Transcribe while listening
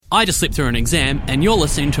I just slipped through an exam, and you're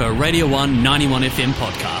listening to a Radio 1 91 FM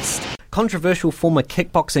podcast. Controversial former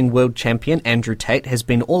kickboxing world champion Andrew Tate has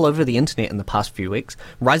been all over the internet in the past few weeks,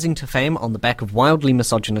 rising to fame on the back of wildly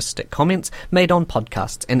misogynistic comments made on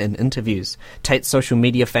podcasts and in interviews. Tate's social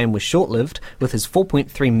media fame was short-lived, with his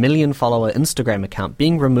 4.3 million follower Instagram account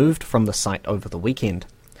being removed from the site over the weekend.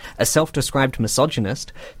 A self-described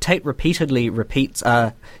misogynist, Tate regularly repeats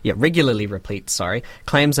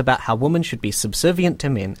claims about how women should be subservient to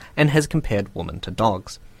men and has compared women to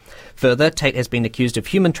dogs. Further, Tate has been accused of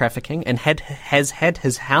human trafficking and has had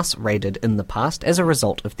his house raided in the past as a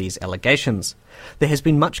result of these allegations. There has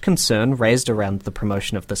been much concern raised around the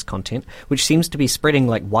promotion of this content, which seems to be spreading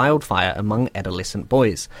like wildfire among adolescent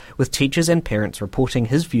boys, with teachers and parents reporting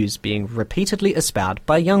his views being repeatedly espoused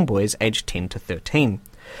by young boys aged 10 to 13.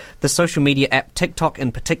 The social media app TikTok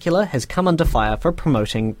in particular has come under fire for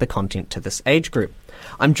promoting the content to this age group.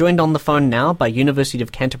 I'm joined on the phone now by University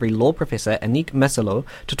of Canterbury Law Professor Annick Masselot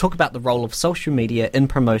to talk about the role of social media in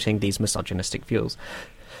promoting these misogynistic views.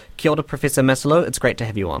 Kia ora, Professor Masselot, it's great to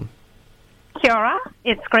have you on. Kia ora,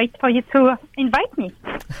 it's great for you to invite me.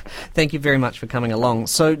 Thank you very much for coming along.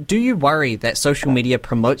 So, do you worry that social media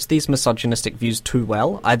promotes these misogynistic views too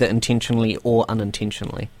well, either intentionally or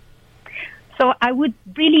unintentionally? So I would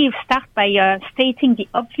really start by stating the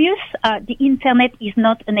obvious. The internet is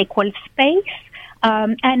not an equal space.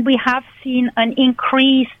 And we have seen an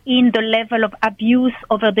increase in the level of abuse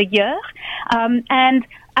over the year. And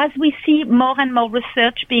as we see more and more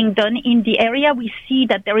research being done in the area, we see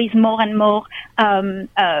that there is more and more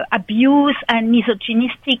abuse and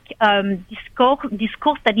misogynistic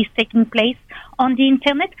discourse that is taking place on the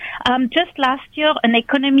internet. Just last year, an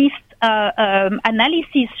economist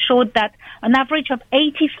analysis showed that an average of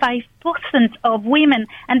 85% of women,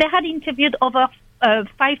 and they had interviewed over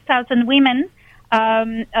 5,000 women,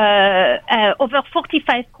 over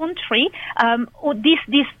 45 countries,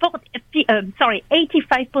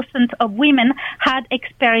 85% of women had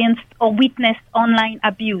experienced or witnessed online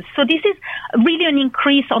abuse. So this is really an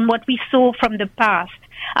increase on what we saw from the past.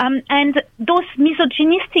 And those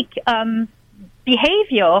misogynistic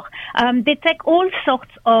behavior, they take all sorts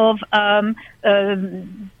of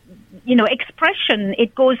expression.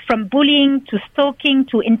 It goes from bullying to stalking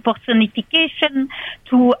to impersonification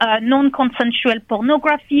to non-consensual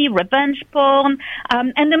pornography, revenge porn,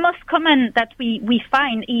 and the most common that we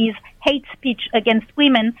find is hate speech against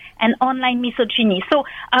women and online misogyny. So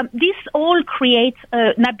this all creates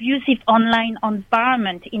an abusive online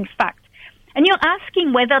environment, in fact. And you're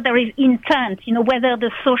asking whether there is intent, whether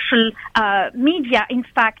the social media, in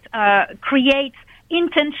fact, creates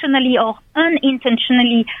intentionally or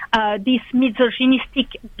unintentionally this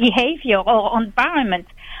misogynistic behavior or environment.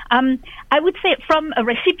 I would say, from a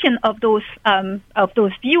recipient of those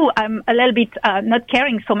views, I'm a little bit not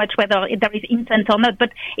caring so much whether there is intent or not,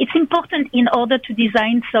 but it's important in order to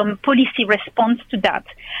design some policy response to that.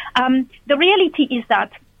 The reality is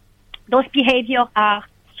that those behaviors are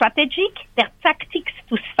strategic. They're tactics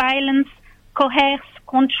to silence, coerce,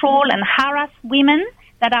 control, and harass women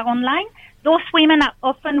that are online. Those women are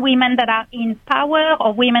often women that are in power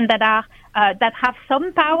or women that are that have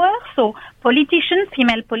some power. So politicians,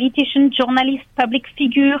 female politicians, journalists, public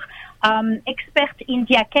figures, experts in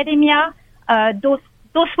the academia,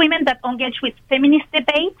 those women that engage with feminist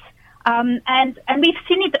debates, and we've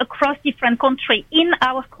seen it across different countries. In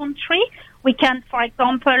our country, we can, for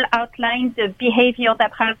example, outline the behavior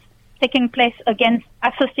that has taken place against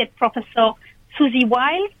Associate Professor Susie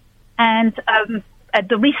Wild, and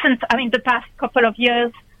the past couple of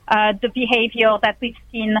years, the behavior that we've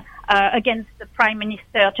seen against the Prime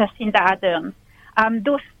Minister Jacinda Ardern.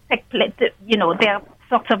 Those take place, they're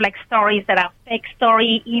sorts of like stories that are fake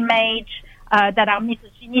story, image, that are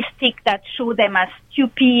misogynistic, that show them as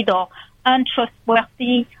stupid or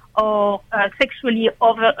untrustworthy, or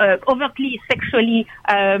overtly sexually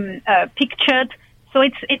pictured. So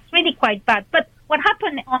it's really quite bad. But what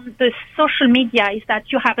happened on the social media is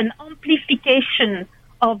that you have an amplification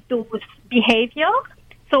of those behaviors.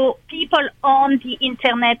 So people on the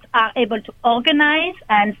internet are able to organize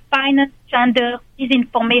and finance gender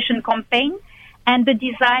disinformation campaigns, and the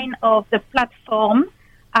design of the platform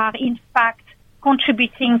are in fact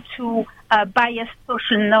contributing to biased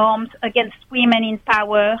social norms against women in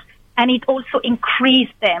power, and it also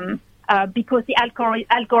increased them because the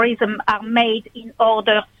algorithms are made in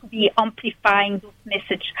order to be amplifying those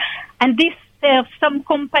messages. And this serves some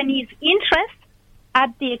companies' interest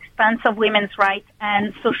at the expense of women's rights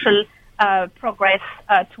and social progress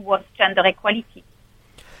towards gender equality.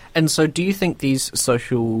 And so do you think these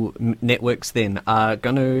social networks then are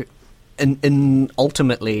going to in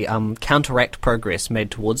ultimately counteract progress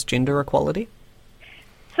made towards gender equality?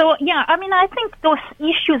 So, yeah, I mean, I think those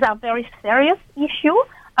issues are very serious issues.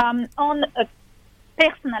 On a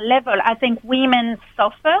personal level, I think women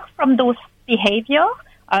suffer from those behaviors,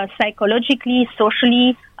 psychologically,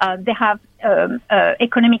 socially. They have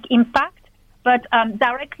economic impact, but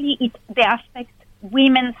directly they affect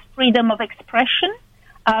women's freedom of expression.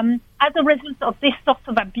 As a result of this sort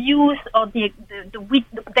of abuse or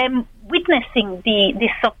them witnessing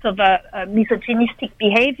this sort of misogynistic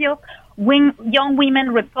behavior, when young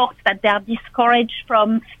women report that they are discouraged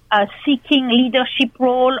from seeking leadership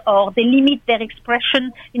role, or they limit their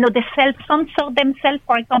expression, they self-censor themselves,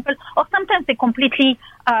 for example, or sometimes they completely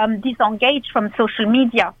disengage from social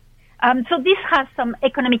media. So this has some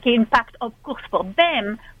economic impact, of course, for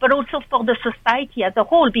them, but also for the society as a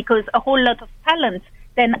whole, because a whole lot of talents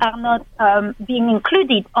then are not being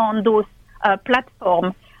included on those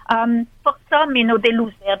platforms. For some, they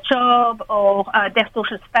lose their job or their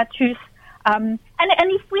social status. And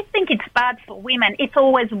if we think it's bad for women, it's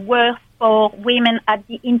always worse for women at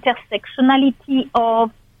the intersectionality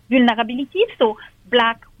of vulnerability. So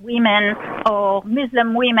Black women or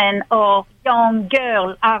Muslim women or young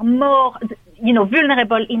girls are more,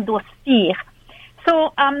 vulnerable in those spheres.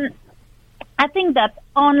 So I think that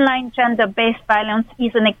online gender-based violence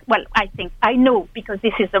is I know because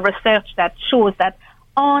this is the research that shows that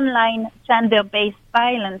online gender-based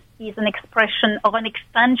violence is an expression or an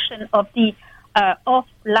extension of the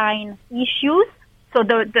offline issues. So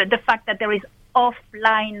the fact that there is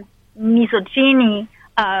offline misogyny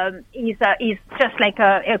is just like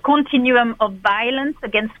a continuum of violence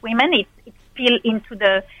against women. It's spilled into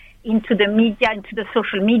the media, into the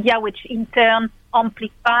social media, which in turn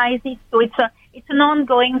amplifies it. So it's an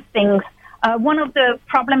ongoing thing. One of the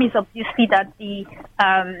problems is obviously that the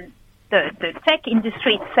tech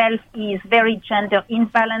industry itself is very gender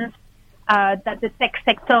imbalanced, that the tech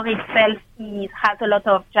sector itself has a lot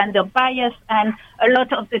of gender bias, and a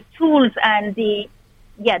lot of the tools and the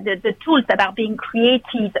tools that are being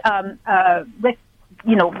created,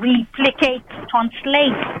 replicate,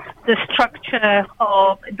 translate the structure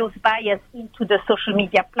of those bias into the social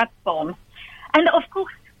media platform. And of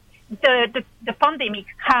course, the pandemic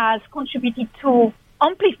has contributed to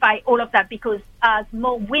amplify all of that, because as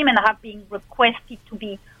more women have been requested to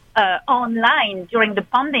be online during the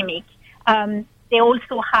pandemic, they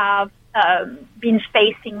also have been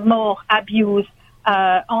facing more abuse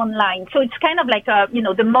online. So it's kind of like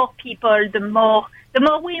the more people, the more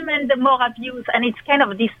women, the more abuse, and it's kind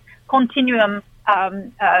of this continuum.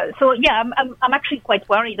 I'm actually quite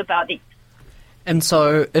worried about it. And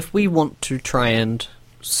so, if we want to try and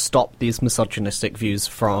stop these misogynistic views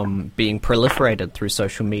from being proliferated through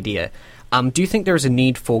social media, do you think there is a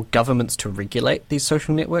need for governments to regulate these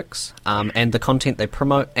social networks and the content they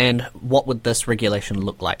promote? And what would this regulation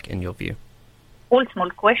look like, in your view? All small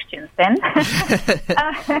questions, then.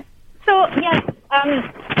 So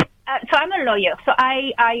I'm a lawyer. So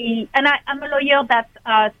I'm a lawyer that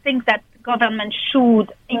thinks that government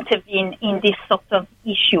should intervene in this sort of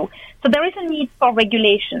issue. So there is a need for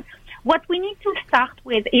regulation. What we need to start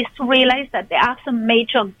with is to realize that there are some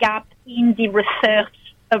major gaps in the research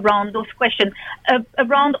around those questions,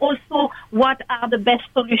 around also what are the best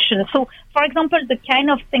solutions. So, for example, the kind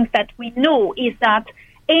of things that we know is that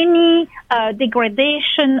any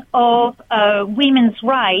degradation of women's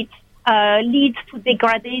rights leads to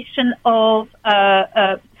degradation of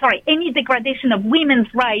any degradation of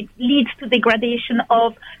women's rights leads to degradation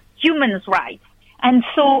of human rights. And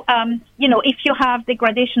so, if you have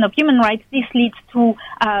degradation of human rights, this leads to,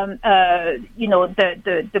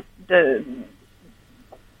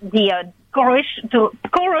 the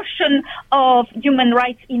corrosion of human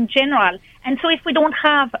rights in general. And so, if we don't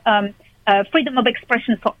have freedom of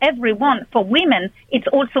expression for everyone, for women, it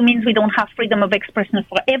also means we don't have freedom of expression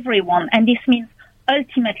for everyone. And this means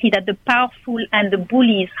ultimately that the powerful and the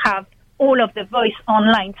bullies have all of the voice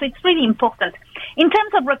online. So it's really important. In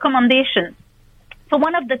terms of recommendations, so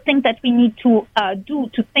one of the things that we need to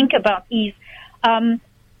think about is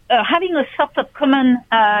having a sort of common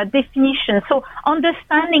definition. So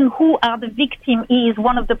understanding who are the victims is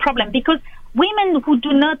one of the problems, because women who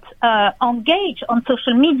do not engage on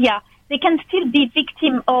social media, they can still be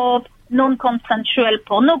victim of non-consensual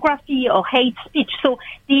pornography or hate speech. So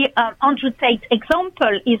the Andrew Tate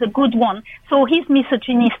example is a good one. So his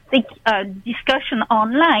misogynistic discussion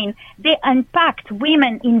online, they impact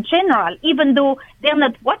women in general, even though they're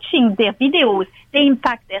not watching their videos. They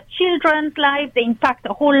impact their children's lives. They impact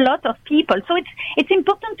a whole lot of people. So it's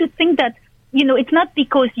important to think that, it's not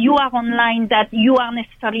because you are online that you are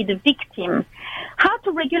necessarily the victim. How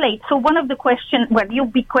to regulate? So one of the questions, your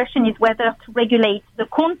big question is whether to regulate the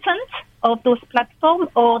content of those platforms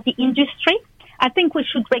or the industry. I think we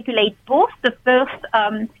should regulate both. The first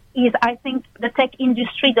is I think the tech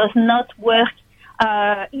industry does not work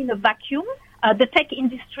in a vacuum. The tech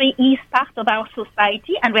industry is part of our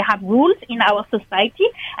society, and we have rules in our society,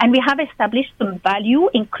 and we have established some value,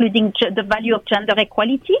 including the value of gender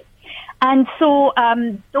equality. And so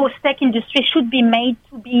those tech industries should be made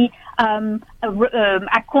to be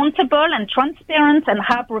accountable and transparent and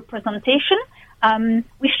have representation.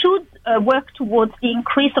 We should work towards the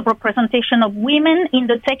increase of representation of women in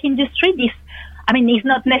the tech industry. This, is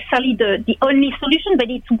not necessarily the only solution, but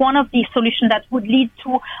it's one of the solutions that would lead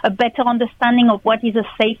to a better understanding of what is a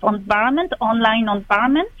safe environment, online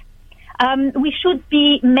environment. We should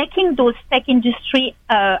be making those tech industry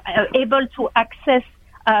able to access,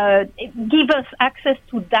 give us access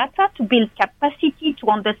to data to build capacity to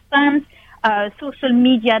understand social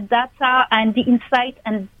media data and the insight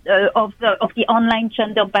and of the online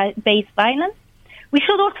gender-based violence. We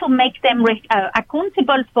should also make them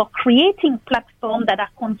accountable for creating platforms that are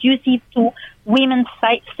conducive to women's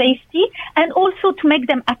safety, and also to make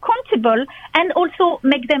them accountable and also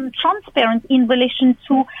make them transparent in relation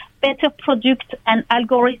to better product and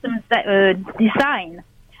algorithm design.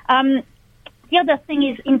 The other thing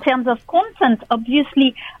is in terms of content,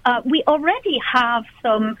 obviously, we already have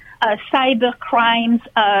some cyber crimes,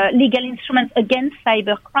 legal instruments against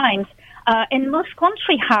cyber crimes. And most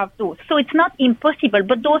countries have those, so it's not impossible.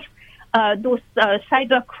 But those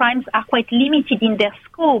cyber crimes are quite limited in their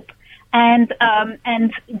scope, and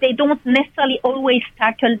they don't necessarily always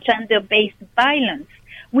tackle gender-based violence.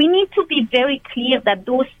 We need to be very clear that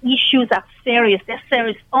those issues are serious. They're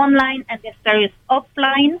serious online and they're serious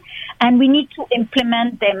offline, and we need to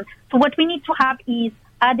implement them. So what we need to have is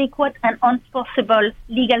adequate and enforceable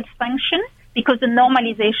legal sanctions, because the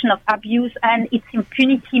normalization of abuse and its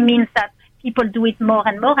impunity means that people do it more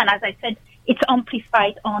and more. And as I said, it's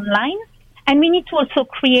amplified online. And we need to also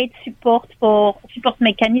create support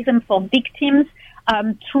mechanism for victims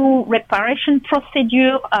through reparation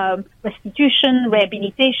procedure, restitution,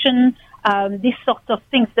 rehabilitation, this sort of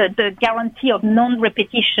things, the guarantee of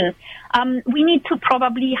non-repetition. We need to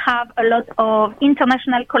probably have a lot of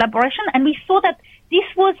international collaboration. And we saw that this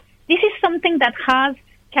is something that has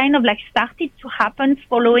kind of started to happen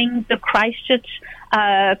following the Christchurch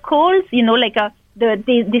calls,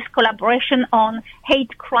 this collaboration on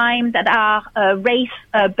hate crime that are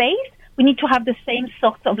race-based. We need to have the same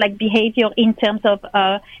sort of behavior in terms of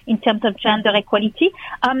gender equality.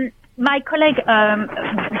 My colleague,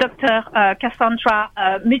 Dr. Cassandra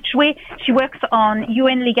Muchwe, she works on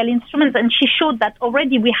UN legal instruments, and she showed that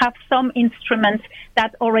already we have some instruments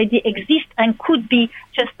that already exist and could be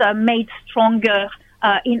just made stronger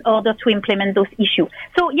in order to implement those issues.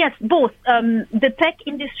 So yes, both the tech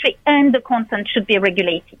industry and the content should be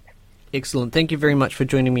regulated. Excellent. Thank you very much for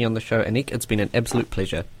joining me on the show, Annick. It's been an absolute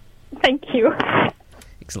pleasure. Thank you.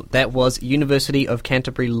 Excellent. That was University of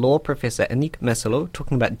Canterbury Law Professor Annick Masselot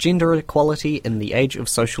talking about gender equality in the age of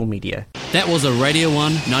social media. That was a Radio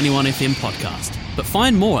 1 91 FM podcast. But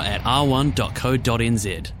find more at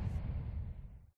r1.co.nz.